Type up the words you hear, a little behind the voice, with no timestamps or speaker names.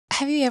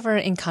Have you ever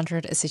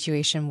encountered a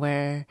situation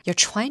where you're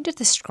trying to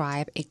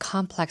describe a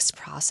complex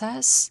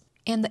process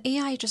and the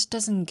AI just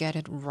doesn't get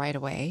it right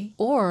away,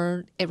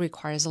 or it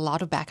requires a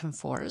lot of back and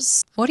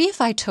forth? What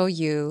if I told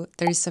you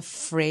there's a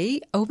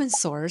free, open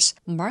source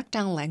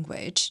markdown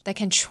language that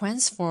can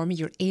transform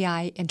your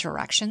AI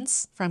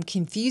interactions from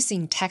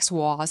confusing text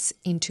walls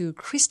into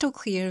crystal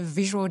clear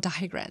visual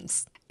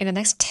diagrams? In the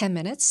next 10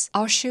 minutes,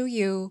 I'll show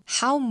you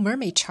how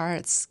Mermaid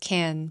charts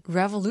can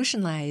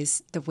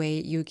revolutionize the way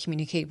you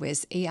communicate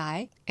with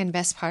AI. And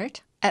best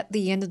part, at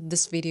the end of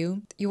this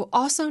video, you will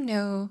also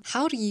know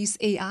how to use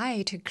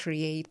AI to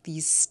create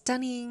these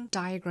stunning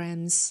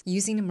diagrams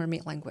using the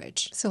Mermaid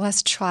language. So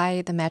let's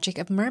try the magic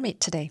of Mermaid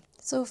today.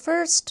 So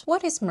first,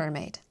 what is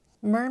Mermaid?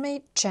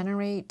 Mermaid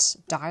generates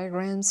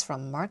diagrams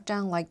from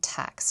markdown-like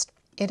text.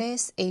 It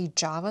is a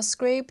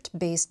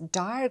JavaScript-based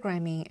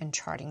diagramming and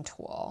charting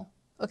tool.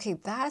 Okay,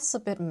 that's a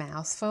bit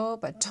mouthful,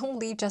 but don't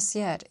leave just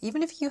yet.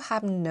 Even if you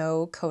have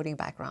no coding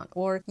background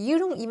or you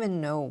don't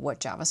even know what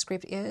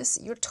JavaScript is,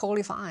 you're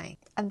totally fine.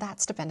 And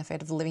that's the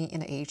benefit of living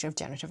in the age of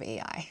generative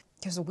AI,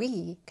 because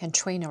we can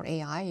train our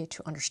AI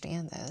to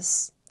understand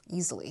this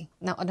easily.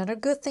 Now, another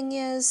good thing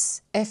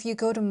is if you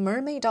go to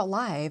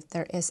mermaid.live,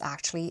 there is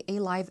actually a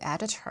live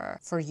editor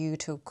for you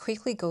to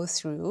quickly go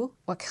through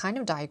what kind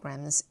of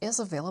diagrams is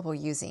available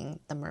using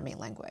the Mermaid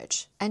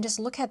language. And just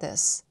look at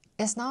this.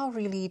 It's not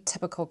really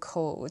typical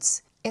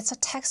codes. It's a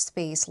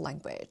text-based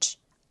language.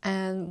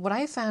 And what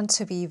I found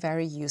to be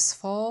very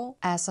useful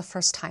as a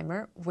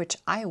first-timer, which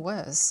I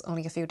was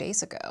only a few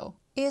days ago,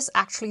 is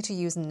actually to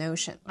use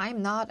Notion.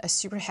 I'm not a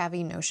super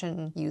heavy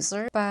Notion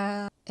user,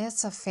 but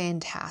it's a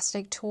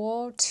fantastic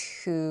tool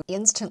to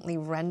instantly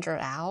render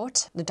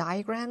out the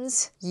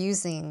diagrams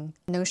using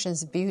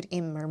Notion's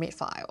built-in Mermaid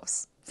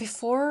files.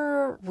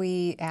 Before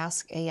we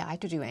ask AI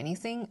to do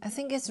anything, I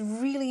think it's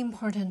really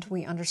important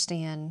we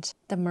understand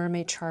the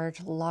Mermaid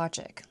chart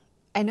logic.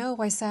 I know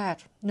I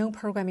said no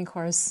programming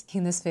course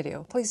in this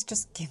video. Please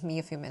just give me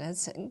a few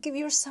minutes and give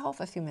yourself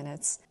a few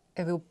minutes.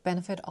 It will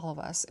benefit all of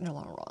us in the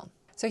long run.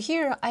 So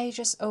here I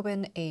just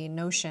opened a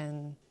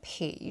Notion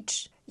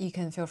page. You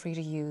can feel free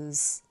to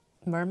use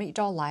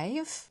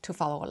mermaid.live to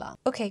follow along.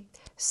 Okay,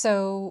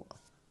 so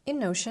in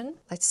Notion,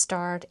 let's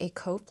start a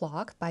code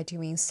block by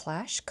doing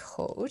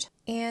 /code.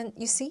 And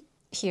you see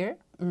here,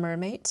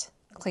 Mermaid,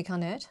 click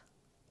on it.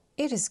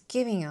 It is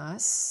giving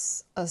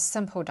us a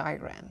simple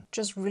diagram,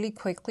 just really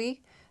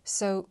quickly.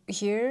 So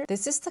here,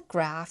 this is the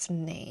graph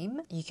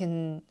name. You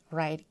can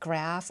write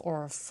graph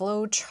or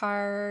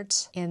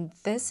flowchart, and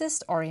this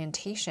is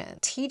orientation.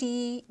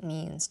 TD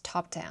means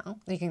top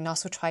down. You can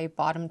also try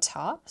bottom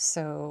top,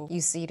 so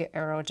you see the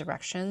arrow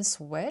direction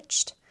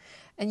switched.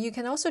 And you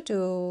can also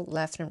do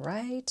left and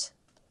right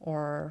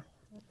or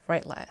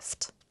right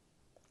left.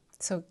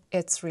 So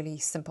it's really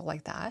simple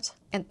like that.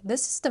 And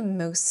this is the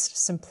most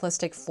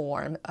simplistic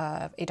form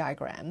of a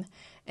diagram.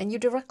 And you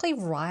directly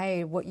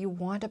write what you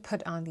want to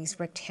put on these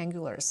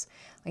rectangulars.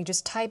 Like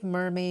just type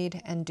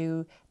mermaid and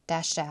do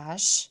dash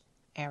dash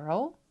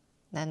arrow,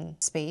 then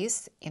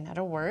space,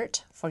 another word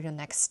for your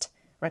next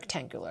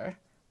rectangular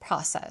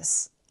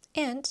process.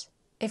 And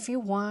if you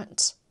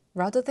want,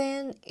 rather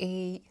than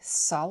a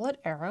solid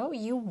arrow,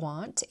 you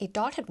want a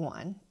dotted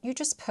one, you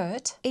just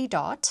put a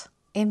dot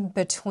in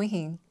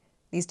between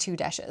these two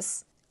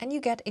dashes, and you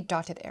get a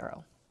dotted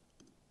arrow.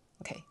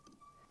 Okay,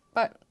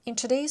 but in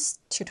today's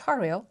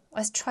tutorial,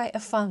 let's try a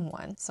fun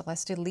one. So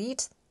let's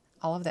delete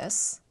all of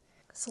this.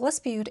 So let's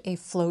build a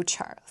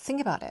flowchart.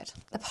 Think about it.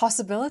 The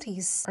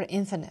possibilities are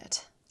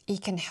infinite.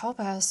 It can help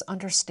us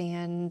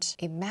understand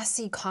a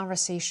messy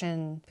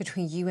conversation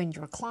between you and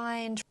your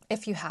client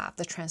if you have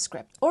the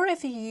transcript. Or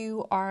if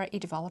you are a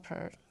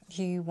developer,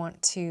 you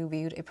want to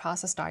build a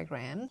process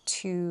diagram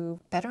to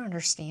better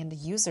understand the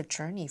user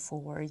journey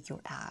for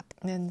your app.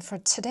 And for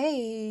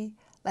today,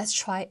 let's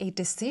try a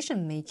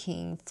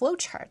decision-making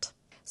flowchart.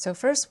 So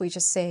first we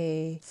just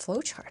say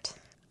flowchart,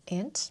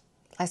 and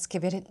let's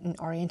give it an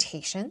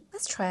orientation.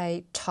 Let's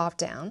try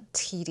top-down,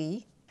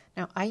 TD.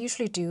 Now, I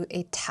usually do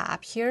a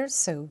tab here,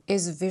 so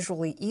it's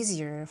visually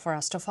easier for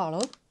us to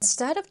follow.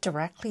 Instead of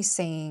directly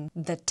saying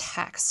the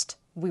text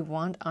we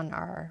want on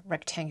our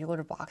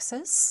rectangular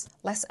boxes,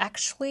 let's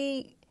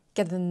actually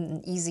get them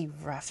an easy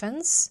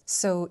reference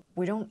so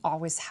we don't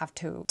always have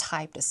to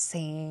type the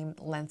same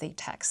lengthy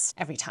text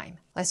every time.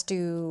 Let's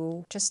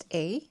do just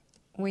A.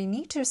 We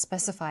need to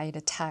specify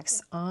the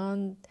text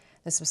on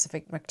the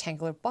specific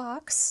rectangular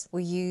box.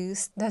 We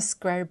use the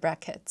square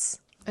brackets.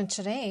 And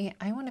today,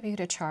 I want to build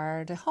a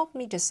chart to help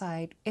me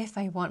decide if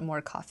I want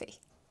more coffee.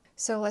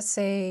 So let's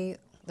say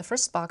the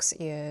first box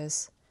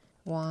is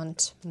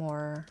want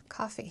more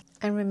coffee.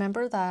 And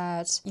remember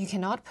that you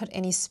cannot put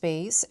any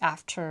space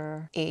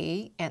after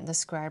A and the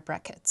square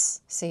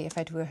brackets. Say if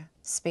I do a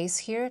space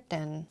here,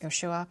 then it'll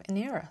show up an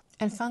error.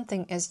 And fun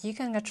thing is you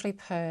can actually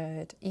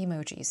put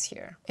emojis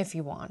here if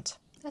you want.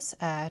 Let's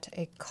add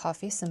a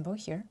coffee symbol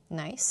here.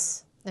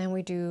 Nice. Then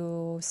we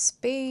do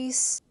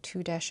space,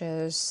 2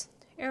 dashes,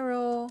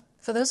 arrow,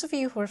 For those of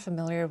you who are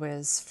familiar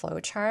with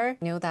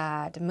flowchart, know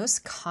that the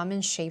most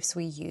common shapes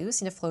we use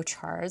in the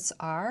flowcharts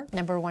are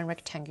number 1,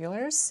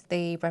 rectangulars.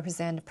 They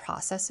represent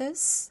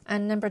processes.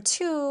 And number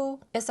 2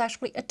 is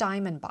actually a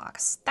diamond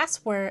box.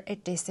 That's where a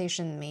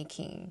decision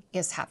making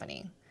is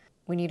happening.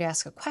 We need to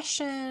ask a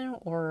question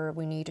or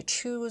we need to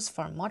choose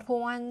from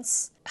multiple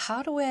ones.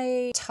 How do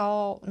I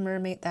tell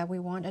Mermaid that we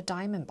want a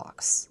diamond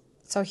box?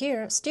 So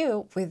here,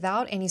 still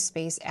without any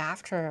space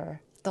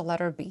after the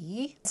letter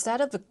B, instead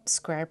of the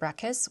square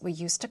brackets, we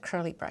use the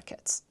curly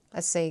brackets.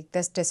 Let's say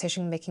this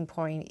decision-making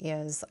point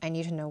is, I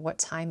need to know what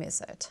time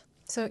is it.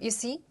 So you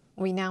see,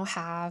 we now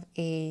have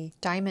a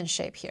diamond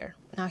shape here.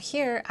 Now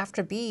here,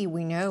 after B,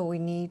 we know we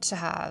need to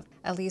have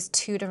at least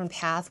 2 different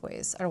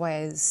pathways.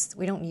 Otherwise,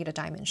 we don't need a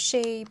diamond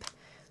shape.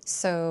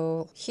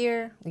 So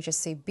here, we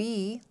just say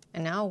B,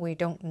 and now we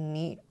don't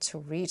need to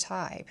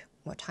retype.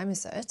 What time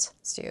is it?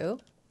 Still,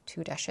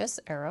 2 dashes,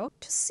 arrow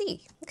to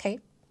C. Okay.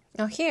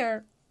 Now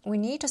here, we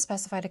need to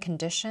specify the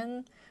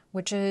condition,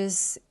 which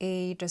is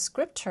a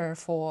descriptor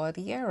for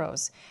the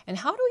arrows. And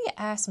how do we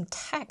add some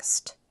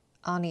text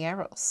on the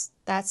arrows?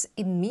 That's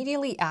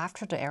immediately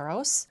after the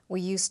arrows.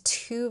 We use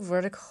 2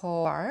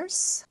 vertical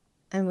bars.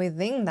 And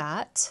within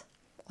that,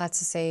 let's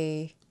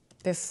say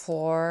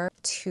before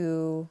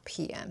 2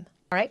 p.m.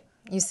 All right,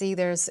 you see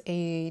there's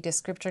a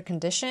descriptor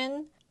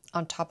condition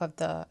on top of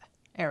the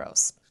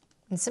arrows.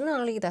 And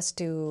similarly, let's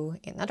do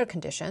another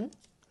condition,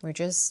 which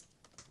is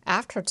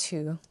after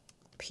 2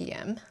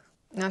 p.m.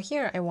 Now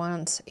here I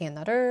want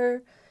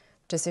another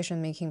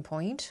decision-making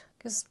point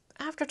because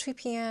after 2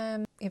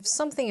 p.m. if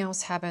something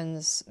else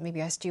happens,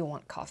 maybe I still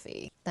want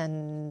coffee.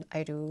 Then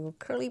I do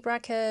curly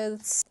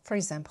brackets. For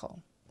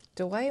example,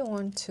 do I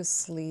want to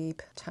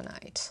sleep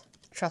tonight?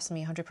 Trust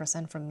me,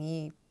 100% for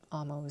me,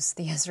 almost.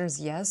 The answer is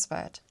yes,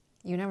 but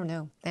you never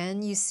know.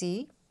 Then you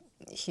see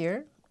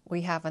here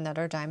we have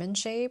another diamond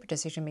shape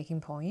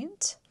decision-making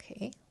point.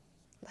 Okay,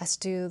 let's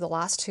do the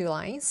last 2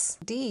 lines.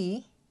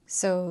 D.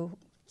 So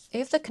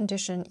if the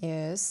condition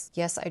is,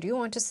 yes, I do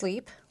want to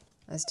sleep,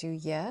 let's do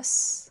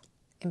yes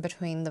in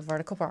between the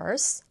vertical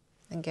bars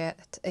and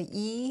get a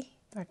E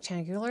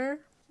rectangular.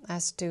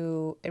 Let's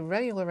do a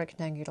regular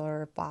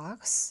rectangular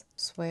box,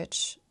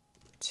 switch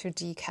to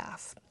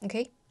decaf.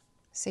 Okay,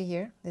 see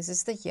here, this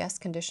is the yes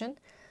condition.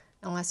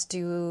 And let's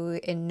do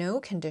a no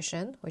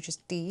condition, which is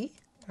D,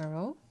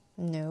 arrow,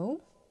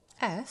 no,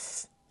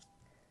 F.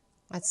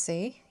 Let's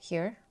say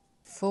here,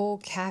 full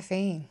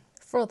caffeine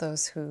for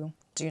those who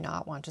do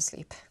not want to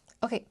sleep.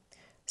 Okay,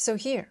 so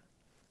here,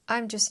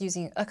 I'm just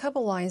using a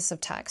couple lines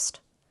of text,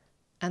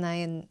 and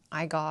then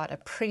I got a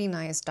pretty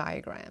nice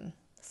diagram,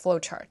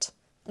 flowchart.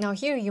 Now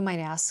here you might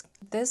ask,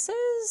 this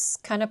is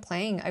kind of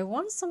plain. I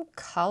want some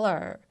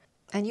color,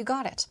 and you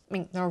got it. I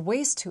mean, there are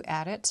ways to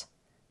add it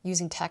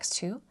using text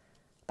too,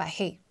 but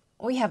hey,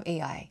 we have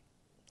AI.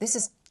 This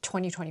is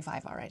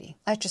 2025 already.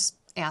 Let's just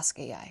ask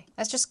AI.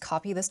 Let's just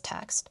copy this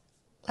text.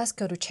 Let's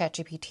go to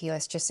ChatGPT.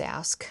 Let's just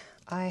ask,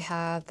 I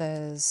have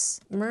this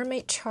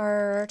mermaid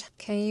chart.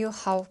 Can you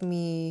help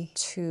me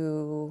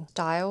to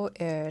style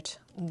it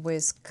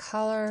with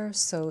color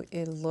so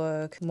it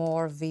look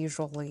more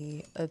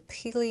visually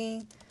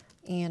appealing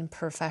and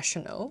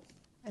professional?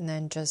 And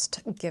then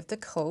just give the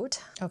code.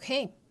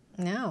 Okay,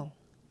 now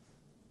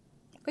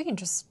we can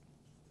just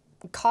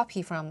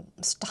copy from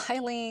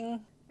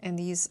styling and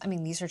these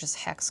are just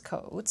hex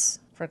codes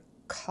for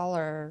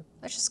color.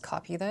 Let's just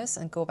copy this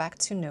and go back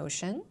to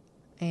Notion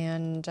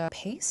and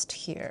paste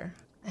here.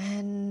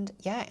 And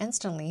yeah,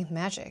 instantly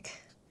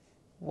magic.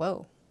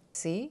 Whoa.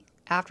 See,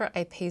 after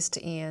I paste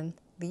in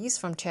these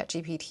from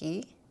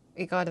ChatGPT,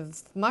 we got a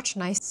much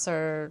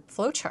nicer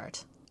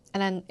flowchart.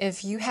 And then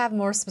if you have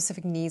more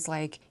specific needs,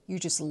 like you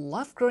just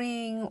love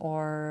green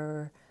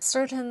or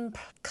certain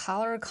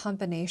color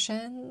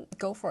combination,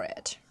 go for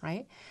it,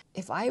 right?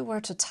 If I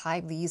were to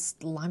type these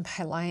line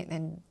by line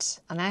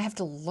and I have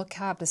to look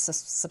up the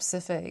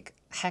specific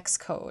hex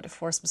code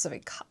for a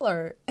specific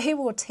color, it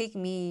will take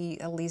me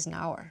at least an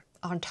hour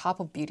on top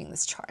of building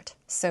this chart.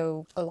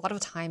 So a lot of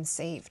time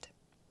saved.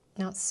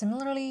 Now,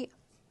 similarly,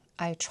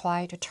 I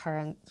try to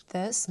turn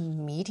this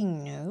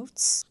meeting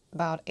notes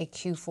about a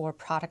Q4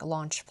 product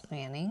launch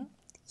planning.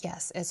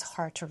 Yes, it's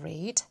hard to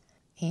read.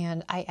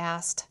 And I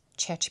asked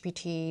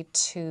ChatGPT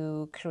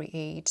to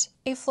create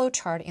a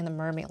flowchart in the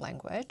Mermaid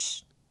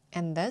language.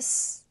 And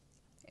this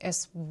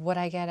is what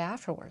I get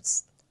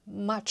afterwards.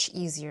 Much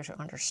easier to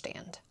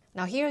understand.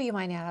 Now here you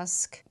might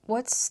ask,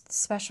 what's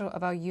special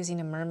about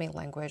using a Mermaid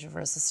language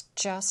versus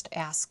just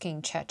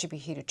asking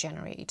ChatGPT to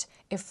generate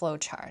a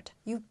flowchart?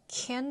 You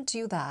can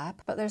do that,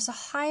 but there's a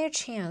higher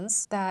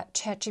chance that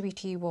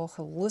ChatGPT will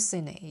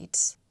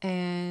hallucinate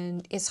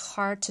and it's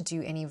hard to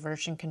do any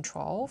version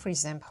control. For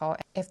example,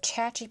 if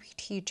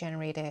ChatGPT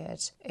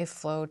generated a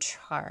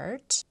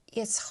flowchart,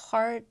 it's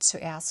hard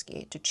to ask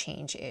it to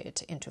change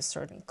it into a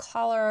certain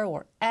color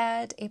or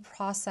add a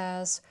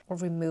process or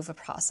remove a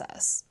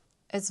process.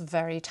 It's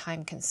very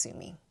time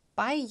consuming.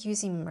 By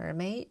using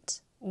Mermaid,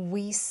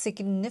 we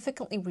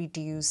significantly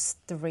reduce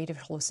the rate of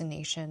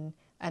hallucination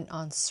and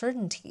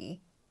uncertainty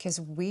because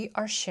we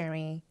are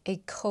sharing a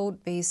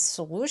code-based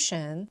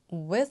solution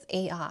with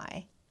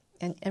AI.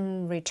 And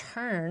in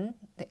return,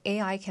 the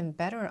AI can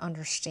better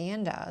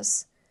understand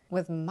us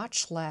with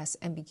much less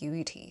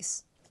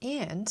ambiguities.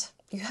 And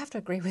you have to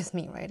agree with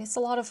me, right? It's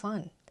a lot of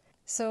fun.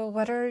 So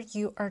whether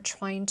you are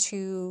trying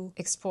to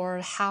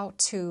explore how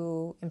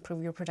to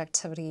improve your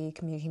productivity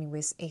communicating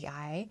with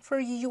AI for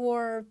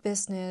your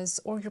business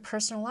or your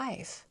personal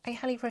life, I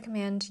highly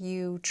recommend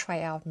you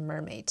try out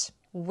Mermaid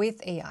with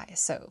AI.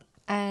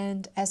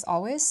 And as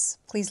always,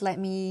 please let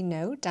me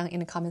know down in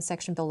the comment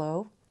section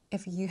below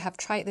if you have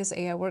tried this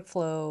AI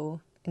workflow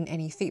and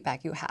any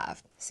feedback you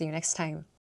have. See you next time.